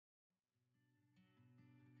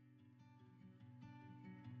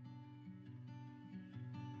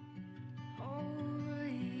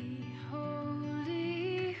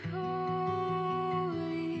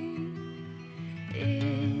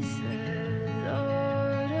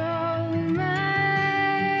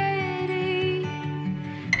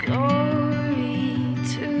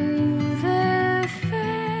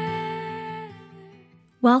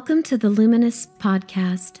Welcome to the Luminous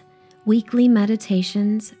podcast, weekly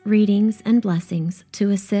meditations, readings, and blessings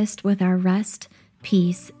to assist with our rest,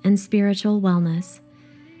 peace, and spiritual wellness.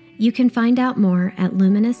 You can find out more at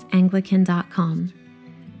luminousanglican.com.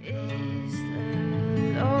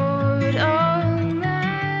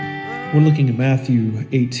 We're looking at Matthew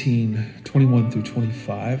 18, 21 through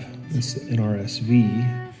 25. It's the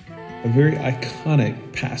NRSV, a very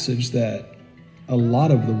iconic passage that a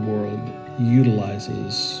lot of the world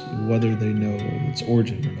utilizes, whether they know its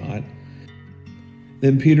origin or not.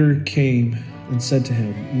 Then Peter came and said to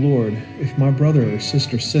him, "Lord, if my brother or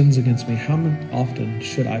sister sins against me, how often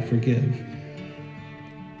should I forgive?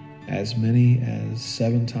 As many as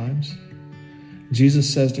 7 times?"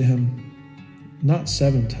 Jesus says to him, "Not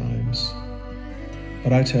 7 times,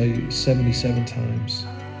 but I tell you, 77 times.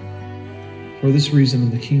 For this reason,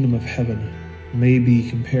 the kingdom of heaven may be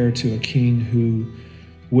compared to a king who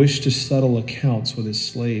wished to settle accounts with his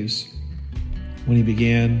slaves. When he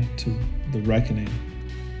began the reckoning,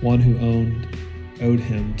 one who owed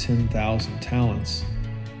him 10,000 talents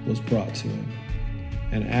was brought to him.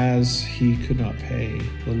 And as he could not pay,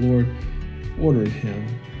 the Lord ordered him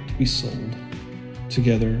to be sold,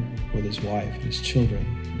 together with his wife and his children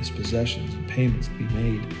and his possessions, and payments to be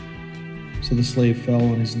made. So the slave fell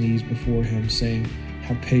on his knees before him, saying,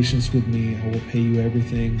 'Have patience with me, I will pay you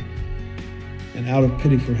everything.' And out of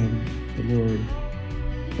pity for him, the Lord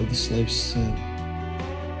of the slave sent,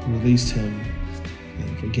 released him,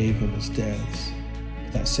 and forgave him his debts.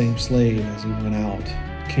 But that same slave, as he went out,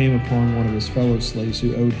 came upon one of his fellow slaves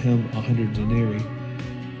who owed him 100 denarii,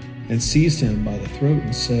 and seized him by the throat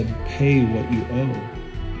and said, 'Pay what you owe.'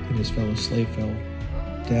 And his fellow slave fell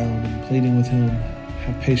down and pleading with him,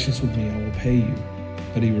 'Have patience with me, I will pay you.'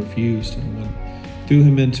 But he refused and threw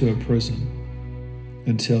him into a prison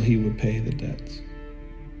until he would pay the debts.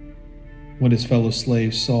 When his fellow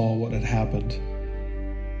slaves saw what had happened,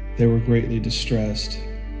 they were greatly distressed,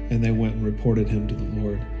 and they went and reported him to the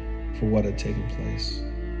Lord for what had taken place.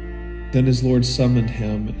 Then his Lord summoned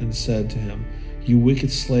him and said to him, 'You wicked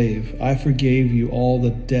slave, I forgave you all the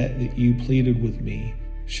debt that you pleaded with me.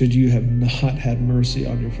 Should you have not had mercy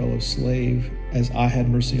on your fellow slave, as I had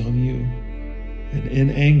mercy on you?' And in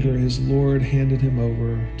anger, his Lord handed him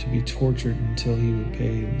over to be tortured until he would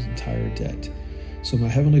pay his entire debt. So my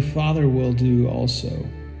heavenly Father will do also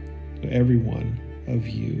to every one of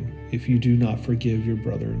you if you do not forgive your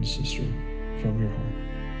brother and sister from your heart."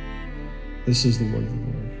 This is the word of the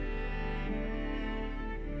Lord.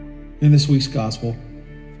 In this week's gospel,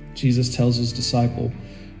 Jesus tells his disciple,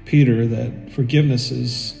 Peter, that forgiveness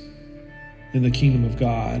is in the kingdom of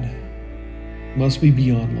God must be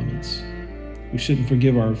beyond limits. We shouldn't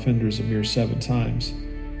forgive our offenders a mere 7 times,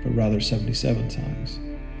 but rather 77 times.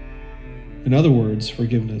 In other words,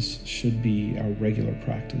 forgiveness should be our regular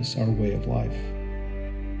practice, our way of life.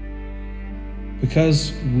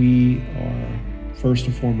 Because we are first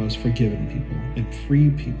and foremost forgiven people and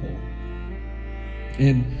free people.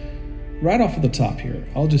 And right off of the top here,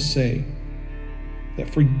 I'll just say that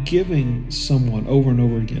forgiving someone over and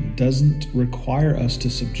over again doesn't require us to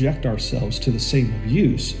subject ourselves to the same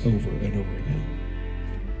abuse over and over again.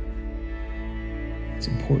 It's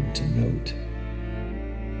important to note.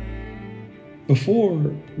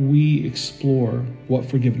 Before we explore what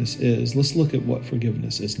forgiveness is, let's look at what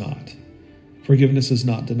forgiveness is not. Forgiveness is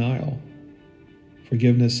not denial.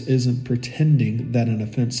 Forgiveness isn't pretending that an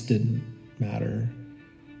offense didn't matter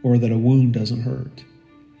or that a wound doesn't hurt.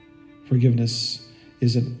 Forgiveness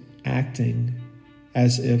isn't acting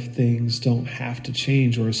as if things don't have to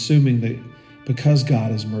change or assuming that because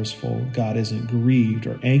God is merciful, God isn't grieved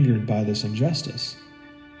or angered by this injustice.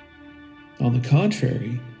 On the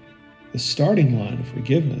contrary, the starting line of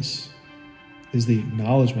forgiveness is the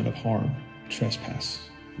acknowledgement of harm, trespass,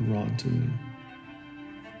 wrongdoing.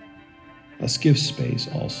 Let's give space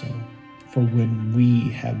also for when we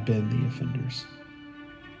have been the offenders,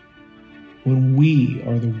 when we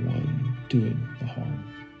are the one doing the harm.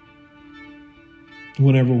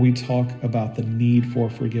 Whenever we talk about the need for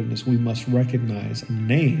forgiveness, we must recognize and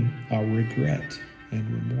name our regret and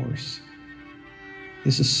remorse.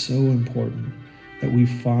 This is so important that we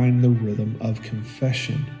find the rhythm of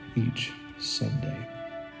confession each Sunday.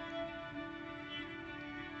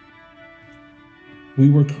 We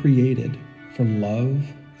were created for love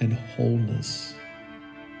and wholeness.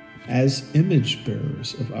 As image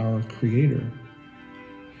bearers of our Creator,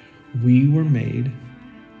 we were made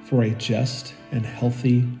for a just and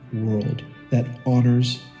healthy world that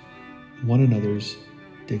honors one another's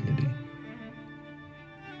dignity.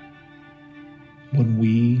 When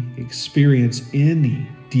we experience any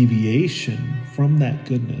deviation from that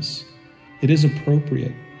goodness, It is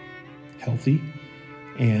appropriate, healthy,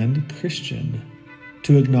 and Christian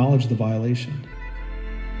to acknowledge the violation.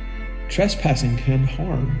 Trespassing can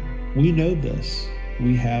harm. We know this.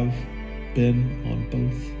 We have been on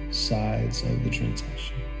both sides of the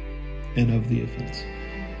transaction and of the offense.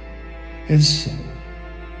 And so,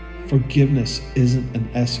 forgiveness isn't an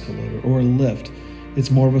escalator or a lift. It's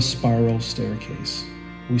more of a spiral staircase.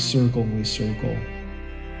 We circle and we circle,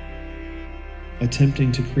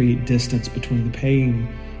 attempting to create distance between the pain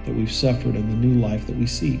that we've suffered and the new life that we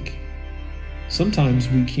seek. Sometimes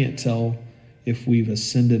we can't tell if we've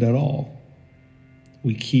ascended at all.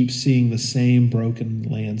 We keep seeing the same broken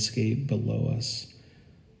landscape below us,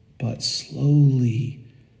 but slowly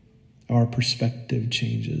our perspective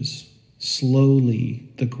changes.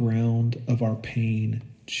 Slowly the ground of our pain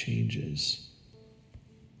changes.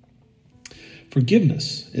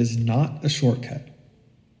 Forgiveness is not a shortcut.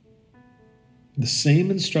 The same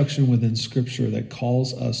instruction within Scripture that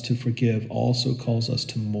calls us to forgive also calls us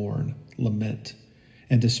to mourn, lament,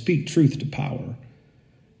 and to speak truth to power,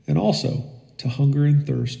 and also to hunger and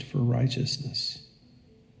thirst for righteousness.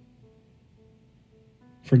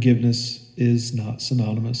 Forgiveness is not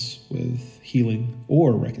synonymous with healing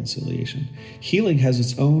or reconciliation. Healing has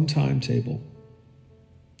its own timetable,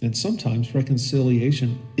 and sometimes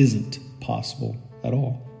reconciliation isn't possible at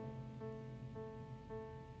all.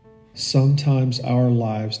 Sometimes our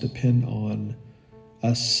lives depend on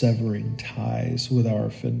us severing ties with our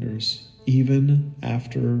offenders, even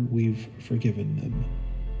after we've forgiven them.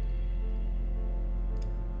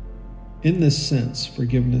 In this sense,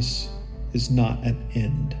 forgiveness is not an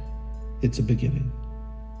end, it's a beginning.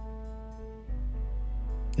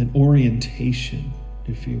 An orientation,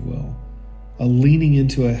 if you will, a leaning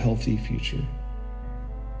into a healthy future.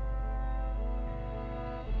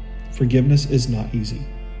 Forgiveness is not easy.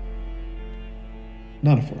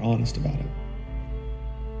 Not if we're honest about it.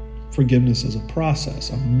 Forgiveness is a process,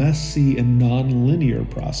 a messy and non-linear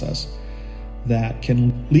process that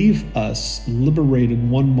can leave us liberated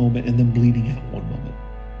one moment and then bleeding out one moment.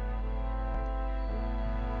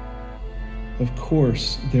 Of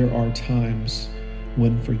course, there are times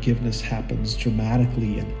when forgiveness happens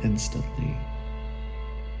dramatically and instantly.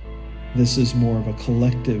 This is more of a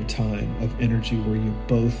collective time of energy where you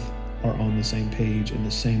both are on the same page in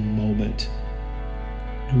the same moment,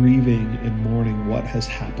 grieving and mourning what has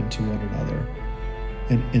happened to one another,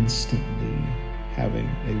 and instantly having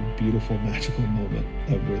a beautiful, magical moment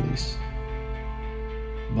of release.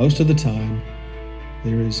 Most of the time,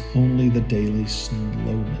 there is only the daily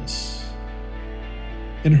slowness.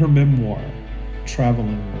 In her memoir,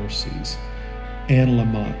 Traveling Mercies, Anne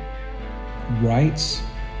Lamott writes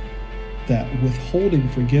that withholding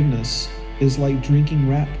forgiveness is like drinking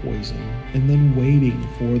rat poison and then waiting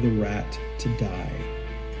for the rat to die.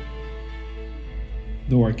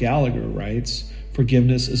 Nora Gallagher writes,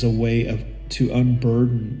 forgiveness is a way to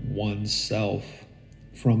unburden oneself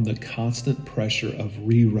from the constant pressure of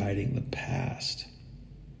rewriting the past.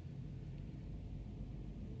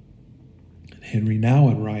 And Henry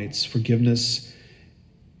Nouwen writes, forgiveness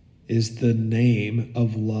is the name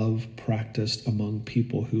of love practiced among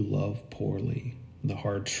people who love poorly. And the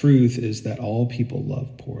hard truth is that all people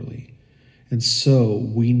love poorly. And so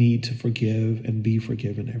we need to forgive and be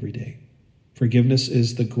forgiven every day. Forgiveness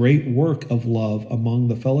is the great work of love among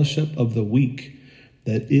the fellowship of the weak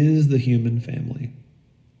that is the human family.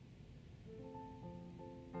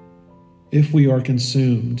 If we are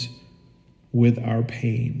consumed with our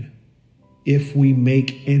pain, if we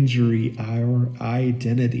make injury our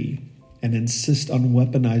identity and insist on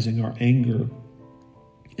weaponizing our anger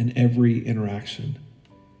in every interaction,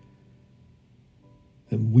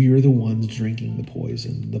 then we are the ones drinking the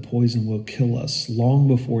poison. The poison will kill us long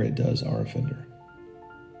before it does our offender.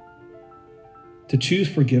 To choose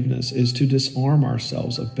forgiveness is to disarm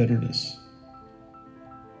ourselves of bitterness.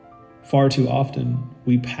 Far too often,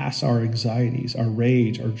 we pass our anxieties, our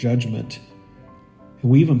rage, our judgment,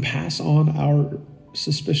 and we even pass on our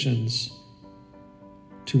suspicions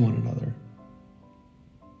to one another.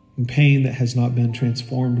 And pain that has not been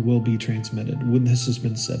transformed will be transmitted. This has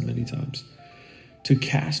been said many times. To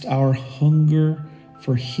cast our hunger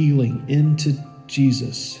for healing into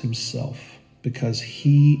Jesus himself, because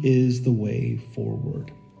he is the way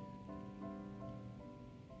forward.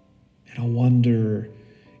 And I wonder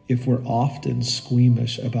if we're often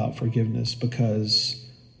squeamish about forgiveness because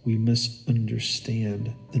we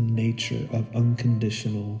misunderstand the nature of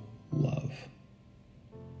unconditional love.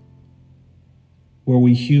 Where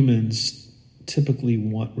we humans typically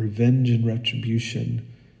want revenge and retribution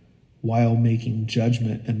while making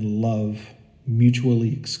judgment and love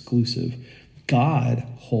mutually exclusive, God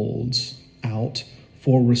holds out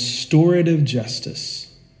for restorative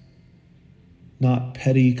justice, not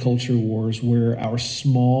petty culture wars where our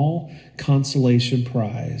small consolation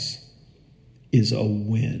prize is a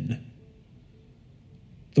win.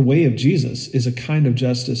 The way of Jesus is a kind of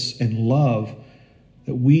justice and love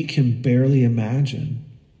that we can barely imagine.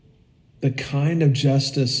 The kind of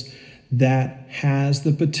justice that has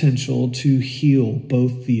the potential to heal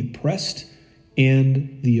both the oppressed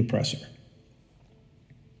and the oppressor.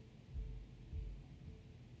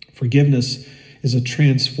 Forgiveness is a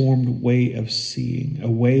transformed way of seeing, a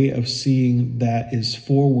way of seeing that is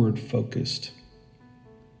forward-focused.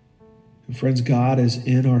 And friends, God is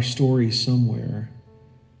in our story somewhere.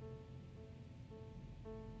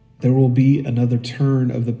 There will be another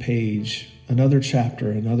turn of the page, another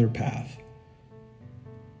chapter, another path.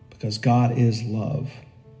 Because God is love.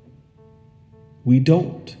 We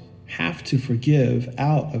don't have to forgive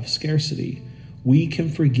out of scarcity. We can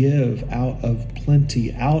forgive out of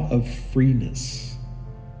plenty, out of freeness.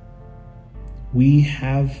 We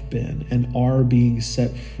have been and are being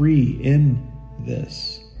set free in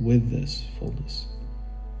this, with this fullness.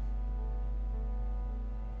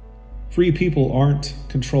 Free people aren't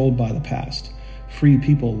controlled by the past. Free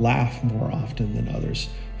people laugh more often than others.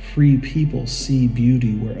 Free people see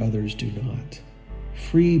beauty where others do not.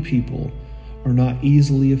 Free people are not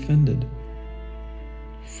easily offended.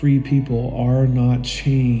 Free people are not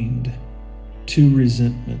chained to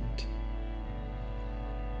resentment.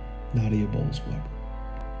 Nadia Bowles-Weber.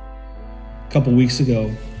 A couple weeks ago,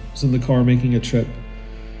 I was in the car making a trip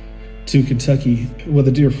to Kentucky with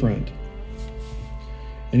a dear friend.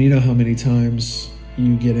 And you know how many times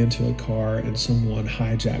you get into a car and someone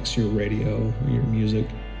hijacks your radio or your music?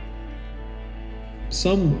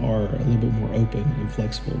 Some are a little bit more open and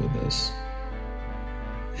flexible with this.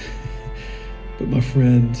 But my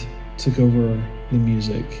friend took over the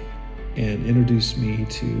music and introduced me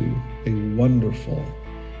to a wonderful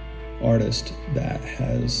artist that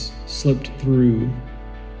has slipped through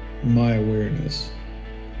my awareness.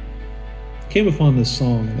 Came upon this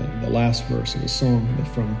song, the last verse of a song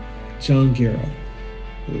from John Guerra,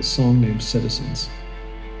 a song named Citizens.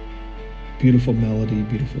 Beautiful melody,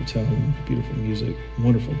 beautiful tone, beautiful music,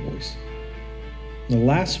 wonderful voice. The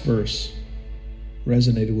last verse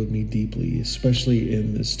resonated with me deeply, especially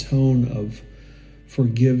in this tone of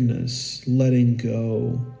forgiveness, letting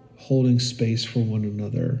go, holding space for one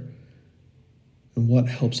another, and what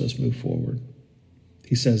helps us move forward.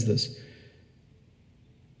 He says this: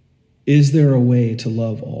 "Is there a way to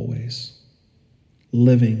love always,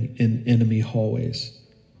 living in enemy hallways?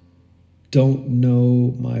 Don't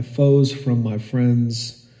know my foes from my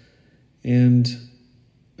friends, and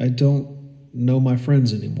I don't know my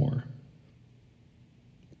friends anymore.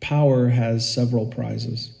 Power has several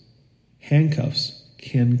prizes. Handcuffs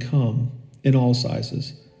can come in all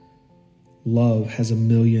sizes. Love has a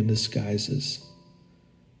million disguises,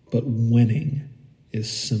 but winning is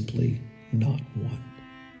simply not one."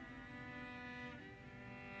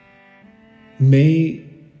 May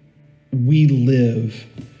we live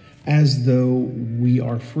as though we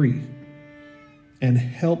are free and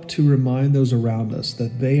help to remind those around us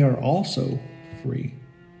that they are also free.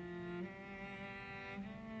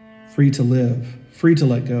 Free to live, free to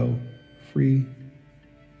let go, free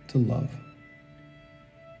to love.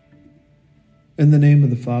 In the name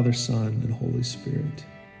of the Father, Son, and Holy Spirit.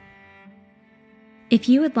 If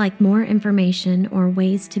you would like more information or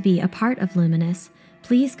ways to be a part of Luminous,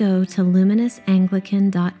 please go to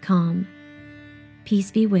luminousanglican.com.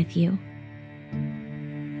 Peace be with you.